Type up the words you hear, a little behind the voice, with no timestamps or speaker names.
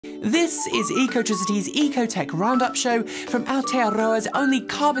This is ecoTEC's ecoTEC Roundup show from Aotearoa's only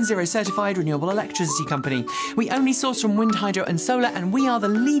carbon zero certified renewable electricity company. We only source from wind, hydro and solar, and we are the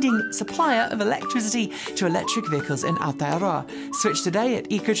leading supplier of electricity to electric vehicles in Aotearoa. Switch today at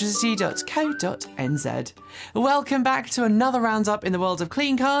ecotecity.co.nz. Welcome back to another roundup in the world of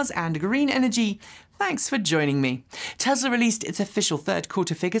clean cars and green energy. Thanks for joining me. Tesla released its official third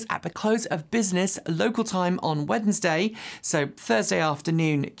quarter figures at the close of business local time on Wednesday, so Thursday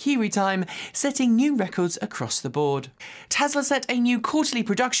afternoon Kiwi time, setting new records across the board. Tesla set a new quarterly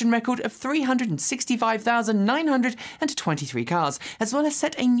production record of 365,923 cars, as well as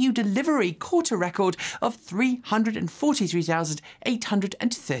set a new delivery quarter record of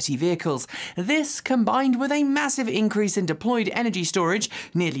 343,830 vehicles. This, combined with a massive increase in deployed energy storage,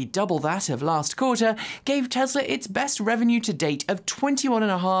 nearly double that of last quarter, gave Tesla its best revenue to date of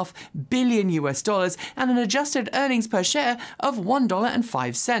 $21.5 billion and an adjusted earnings per share of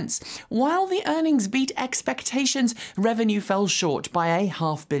 $1.05. While the earnings beat expectations, revenue fell short by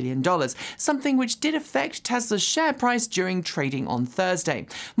 $500 million, something which did affect Tesla's share price during trading on Thursday.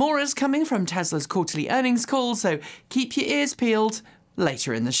 More is coming from Tesla's quarterly earnings call, so keep your ears peeled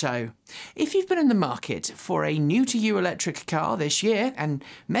later in the show. If you've been in the market for a new-to-you electric car this year, and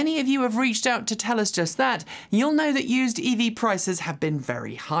many of you have reached out to tell us just that, you'll know that used EV prices have been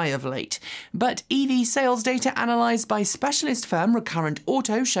very high of late. But EV sales data analysed by specialist firm Recurrent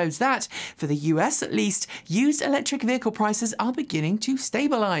Auto shows that, for the US at least, used electric vehicle prices are beginning to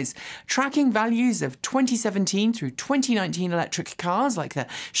stabilise. Tracking values of 2017 through 2019 electric cars like the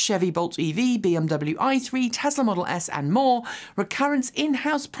Chevy Bolt EV, BMW i3, Tesla Model S and more, Recurrent's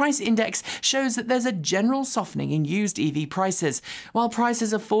in-house price index shows that there's a general softening in used EV prices. While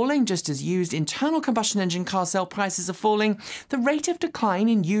prices are falling, just as used internal combustion engine car sale prices are falling, the rate of decline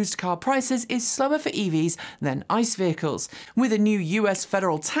in used car prices is slower for EVs than ICE vehicles. With the new US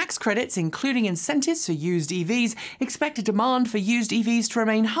federal tax credits, including incentives for used EVs, expected demand for used EVs to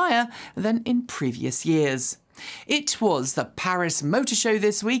remain higher than in previous years. It was the Paris Motor Show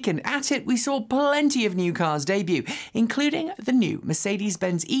this week, and at it we saw plenty of new cars debut, including the new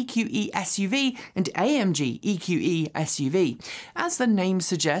Mercedes-Benz EQE SUV and AMG EQE SUV. As the name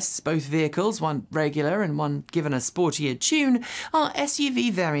suggests, both vehicles, one regular and one given a sportier tune, are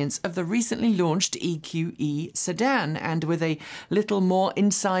SUV variants of the recently launched EQE sedan, and with a little more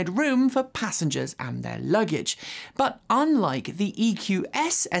inside room for passengers and their luggage. But unlike the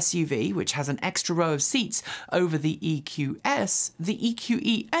EQS SUV, which has an extra row of seats over the EQS, the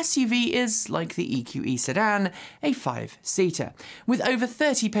EQE SUV is, like the EQE sedan, a 5-seater. With over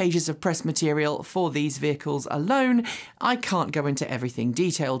 30 pages of press material for these vehicles alone, I can't go into everything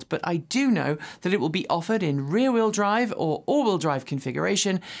detailed, but I do know that it will be offered in rear-wheel drive or all-wheel drive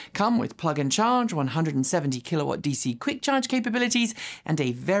configuration, come with plug-and-charge, 170 kilowatt DC quick charge capabilities, and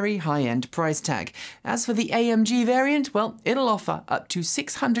a very high-end price tag. As for the AMG variant, well, it'll offer up to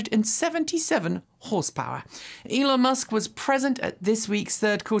 677 horsepower. Elon Musk was present at this week's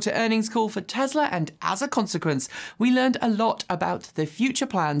third quarter earnings call for Tesla, and as a consequence, we learned a lot about the future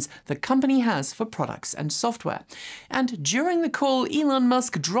plans the company has for products and software. And during the call, Elon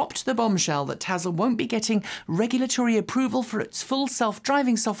Musk dropped the bombshell that Tesla won't be getting regulatory approval for its full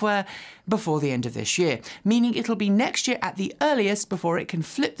self-driving software before the end of this year, meaning it'll be next year at the earliest before it can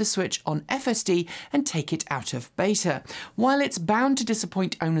flip the switch on FSD and take it out of beta. While it's bound to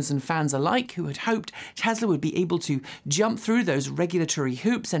disappoint owners and fans alike who had hoped Tesla would be able to jump through those regulatory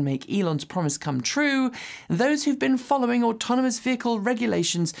hoops and make Elon's promise come true, those who've been following autonomous vehicle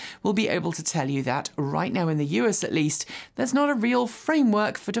regulations will be able to tell you that, right now in the US at least, there's not a real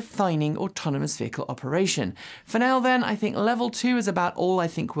framework for defining autonomous vehicle operation. For now then, I think level 2 is about all I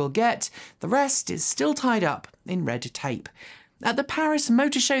think we'll get. The rest is still tied up in red tape. At the Paris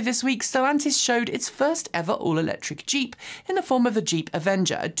Motor Show this week, Stellantis showed its first ever all-electric Jeep in the form of the Jeep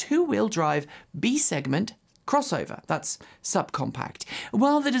Avenger, a two-wheel drive B-segment crossover, that's subcompact.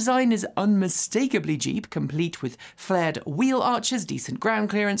 While the design is unmistakably Jeep, complete with flared wheel arches, decent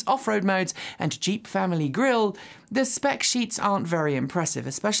ground clearance, off-road modes, and Jeep family grille, the spec sheets aren't very impressive,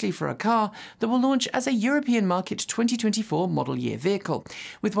 especially for a car that will launch as a European market 2024 model year vehicle.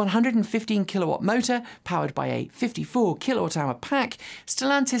 With 115 kilowatt motor, powered by a 54 kilowatt hour pack,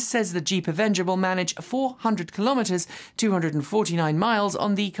 Stellantis says the Jeep Avenger will manage 400 kilometers, 249 miles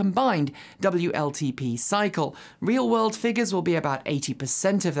on the combined WLTP cycle. Real-world figures will be about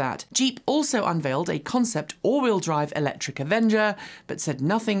 80% of that. Jeep also unveiled a concept all-wheel drive electric Avenger, but said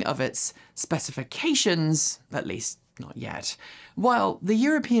nothing of its specifications, at least Not yet. While the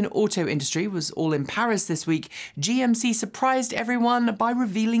European auto industry was all in Paris this week, GMC surprised everyone by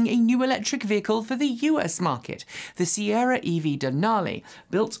revealing a new electric vehicle for the US market, the Sierra EV Denali.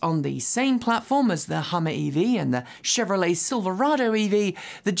 Built on the same platform as the Hummer EV and the Chevrolet Silverado EV,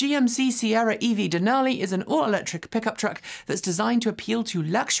 the GMC Sierra EV Denali is an all-electric pickup truck that's designed to appeal to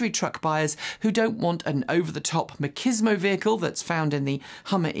luxury truck buyers who don't want an over-the-top machismo vehicle that's found in the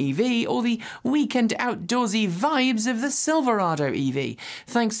Hummer EV or the weekend outdoorsy vibes of the Silverado EV.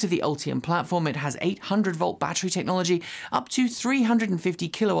 Thanks to the Ultium platform, it has 800-volt battery technology, up to 350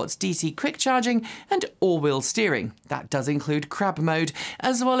 kilowatts DC quick charging, and all-wheel steering. That does include crab mode,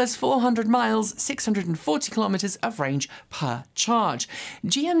 as well as 400 miles, 640 kilometers of range per charge.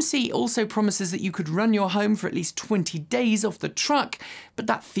 GMC also promises that you could run your home for at least 20 days off the truck, but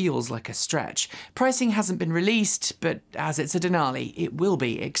that feels like a stretch. Pricing hasn't been released, but as it's a Denali, it will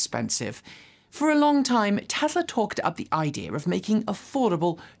be expensive. For a long time, Tesla talked up the idea of making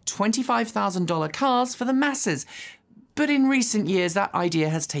affordable $25,000 cars for the masses. But in recent years, that idea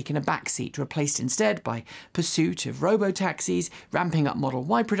has taken a backseat, replaced instead by pursuit of robo-taxis, ramping up Model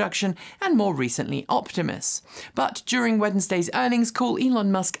Y production, and more recently, Optimus. But during Wednesday's earnings call, Elon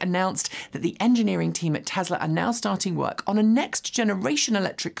Musk announced that the engineering team at Tesla are now starting work on a next-generation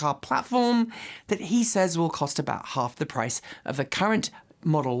electric car platform that he says will cost about half the price of the current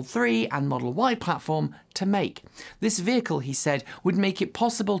Model 3 and Model Y platform to make. This vehicle, he said, would make it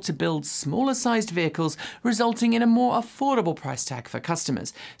possible to build smaller-sized vehicles, resulting in a more affordable price tag for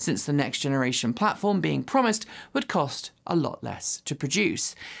customers, since the next-generation platform being promised would cost a lot less to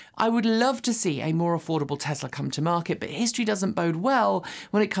produce. I would love to see a more affordable Tesla come to market, but history doesn't bode well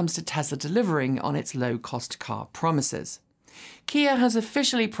when it comes to Tesla delivering on its low-cost car promises. Kia has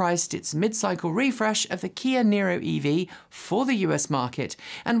officially priced its mid-cycle refresh of the Kia Niro EV for the US market,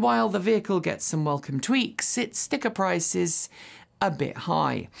 and while the vehicle gets some welcome tweaks, its sticker price is a bit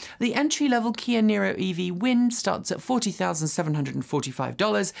high. The entry-level Kia Niro EV Wind starts at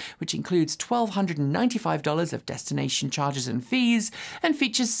 $40,745, which includes $1,295 of destination charges and fees, and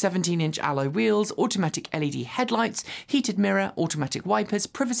features 17-inch alloy wheels, automatic LED headlights, heated mirror, automatic wipers,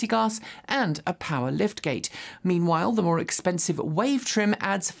 privacy glass, and a power liftgate. Meanwhile, the more expensive Wave trim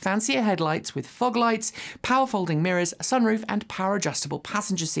adds fancier headlights with fog lights, power folding mirrors, sunroof, and power-adjustable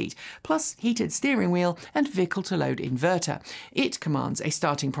passenger seat, plus heated steering wheel and vehicle-to-load inverter. It commands a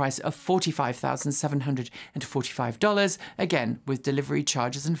starting price of $45,745, again with delivery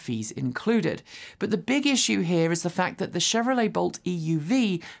charges and fees included. But the big issue here is the fact that the Chevrolet Bolt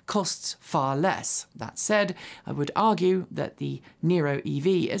EUV costs far less. That said, I would argue that the Niro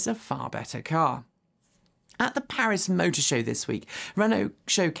EV is a far better car. At the Paris Motor Show this week, Renault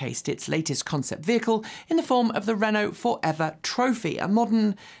showcased its latest concept vehicle in the form of the Renault Forever Trophy, a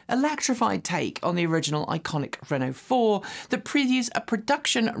modern, electrified take on the original iconic Renault 4 that previews a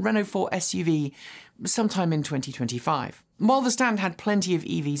production Renault 4 SUV sometime in 2025. While the stand had plenty of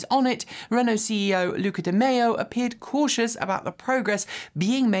EVs on it, Renault CEO Luca de Meo appeared cautious about the progress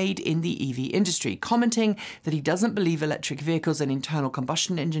being made in the EV industry, commenting that he doesn't believe electric vehicles and internal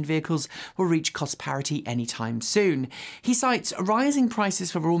combustion engine vehicles will reach cost parity anytime soon. He cites rising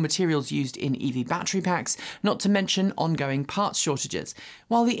prices for raw materials used in EV battery packs, not to mention ongoing parts shortages.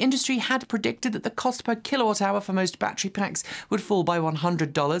 While the industry had predicted that the cost per kilowatt hour for most battery packs would fall by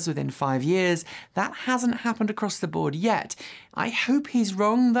 $100 within 5 years, that hasn't happened across the board yet. I hope he's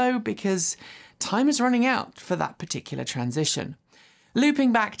wrong though, because time is running out for that particular transition.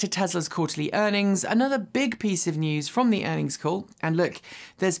 Looping back to Tesla's quarterly earnings, another big piece of news from the earnings call, and look,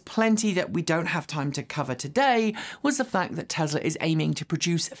 there's plenty that we don't have time to cover today, was the fact that Tesla is aiming to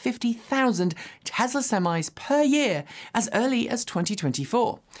produce 50,000 Tesla semis per year as early as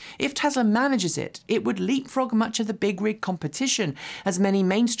 2024. If Tesla manages it, it would leapfrog much of the big rig competition, as many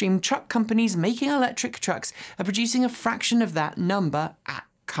mainstream truck companies making electric trucks are producing a fraction of that number at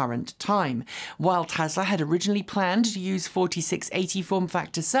current time. While Tesla had originally planned to use 4680 form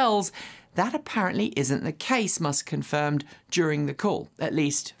factor cells, that apparently isn't the case, Musk confirmed during the call, at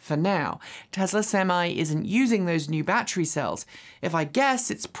least for now. Tesla Semi isn't using those new battery cells. If I guess,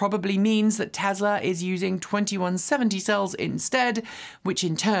 it probably means that Tesla is using 2170 cells instead, which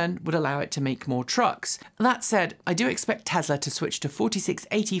in turn would allow it to make more trucks. That said, I do expect Tesla to switch to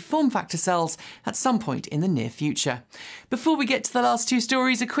 4680 form factor cells at some point in the near future. Before we get to the last two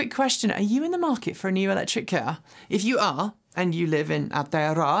stories, a quick question. Are you in the market for a new electric car? If you are, and you live in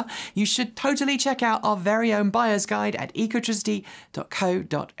Aotearoa, you should totally check out our very own buyer's guide at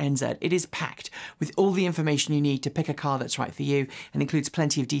ecotricity.co.nz. It is packed with all the information you need to pick a car that's right for you and includes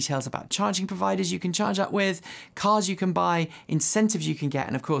plenty of details about charging providers you can charge up with, cars you can buy, incentives you can get,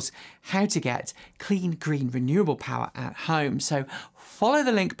 and of course, how to get clean, green, renewable power at home. So follow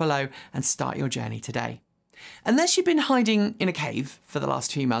the link below and start your journey today. Unless you've been hiding in a cave for the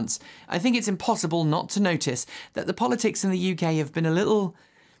last few months, I think it's impossible not to notice that the politics in the UK have been a little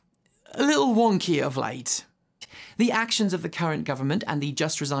wonky of late. The actions of the current government and the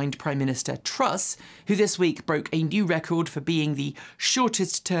just resigned Prime Minister Truss, who this week broke a new record for being the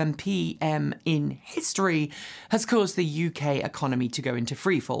shortest term PM in history, has caused the UK economy to go into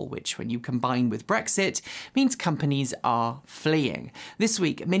freefall, which when you combine with Brexit means companies are fleeing. This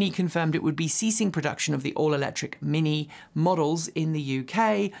week, Mini confirmed it would be ceasing production of the all-electric Mini models in the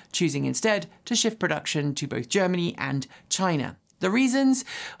UK, choosing instead to shift production to both Germany and China. The reasons?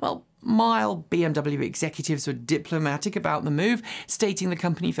 Well, while BMW executives were diplomatic about the move, stating the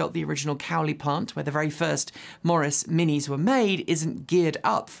company felt the original Cowley plant, where the very first Morris Minis were made, isn't geared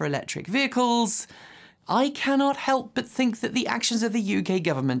up for electric vehicles, I cannot help but think that the actions of the UK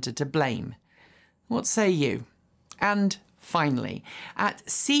government are to blame. What say you? And finally, at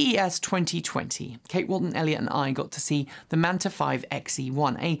CES 2020, Kate Walton-Elliott and I got to see the Manta 5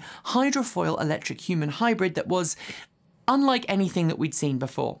 XE1, a hydrofoil electric human hybrid that was unlike anything that we'd seen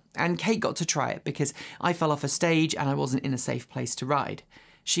before, and Kate got to try it because I fell off a stage and I wasn't in a safe place to ride.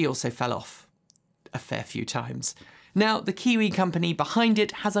 She also fell off a fair few times. Now, the Kiwi company behind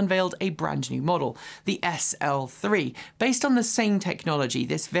it has unveiled a brand new model, the SL3. Based on the same technology,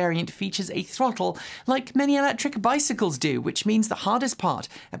 this variant features a throttle like many electric bicycles do, which means the hardest part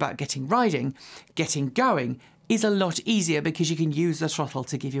about getting going, is a lot easier because you can use the throttle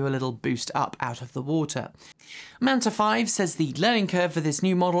to give you a little boost up out of the water. Manta 5 says the learning curve for this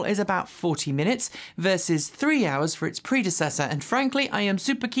new model is about 40 minutes versus 3 hours for its predecessor, and frankly, I am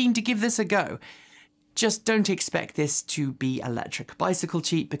super keen to give this a go. Just don't expect this to be electric bicycle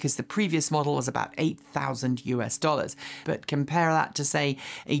cheap because the previous model was about $8,000 but compare that to, say,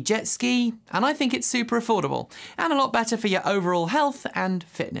 a jet ski, and I think it's super affordable and a lot better for your overall health and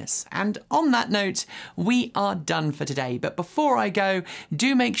fitness. And on that note, we are done for today. But before I go,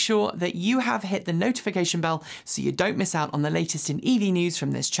 do make sure that you have hit the notification bell so you don't miss out on the latest in EV news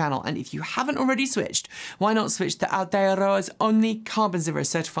from this channel. And if you haven't already switched, why not switch to Aotearoa's only carbon zero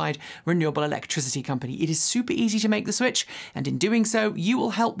certified renewable electricity company? It is super easy to make the switch, and in doing so, you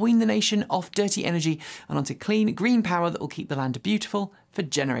will help wean the nation off dirty energy and onto clean, green power that will keep the land beautiful for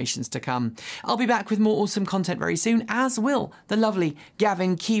generations to come. I'll be back with more awesome content very soon, as will the lovely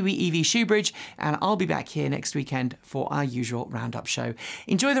Gavin Kiwi EV Shoebridge, and I'll be back here next weekend for our usual roundup show.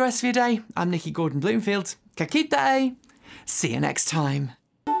 Enjoy the rest of your day. I'm Nikki Gordon-Bloomfield. Ka kite! See you next time.